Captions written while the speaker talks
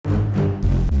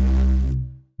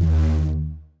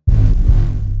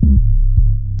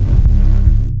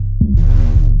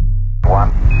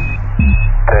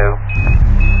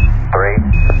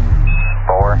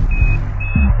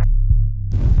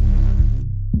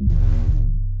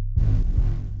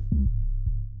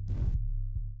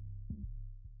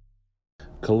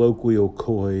colloquial,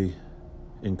 coy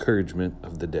encouragement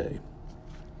of the day.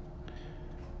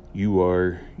 You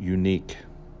are unique.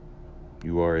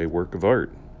 You are a work of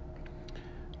art.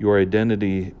 Your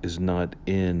identity is not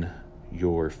in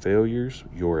your failures.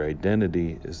 Your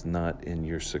identity is not in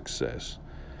your success.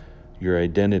 Your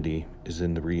identity is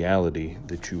in the reality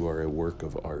that you are a work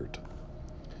of art.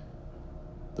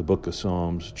 The book of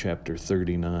Psalms, chapter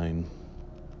 39,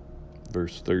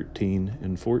 verse 13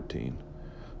 and 14.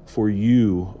 For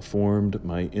you formed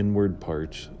my inward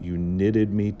parts. You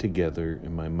knitted me together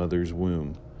in my mother's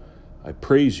womb. I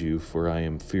praise you, for I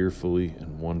am fearfully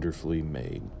and wonderfully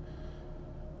made.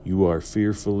 You are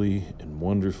fearfully and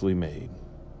wonderfully made.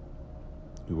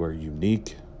 You are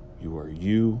unique. You are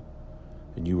you.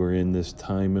 And you are in this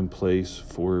time and place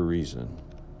for a reason.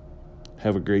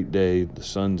 Have a great day. The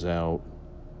sun's out.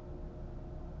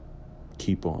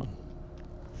 Keep on.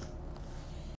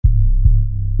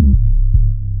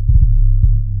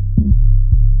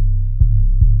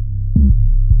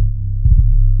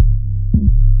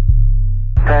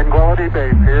 Tranquility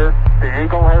Base here. The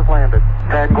Eagle has landed.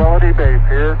 Tranquility Base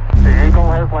here. The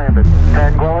Eagle has landed.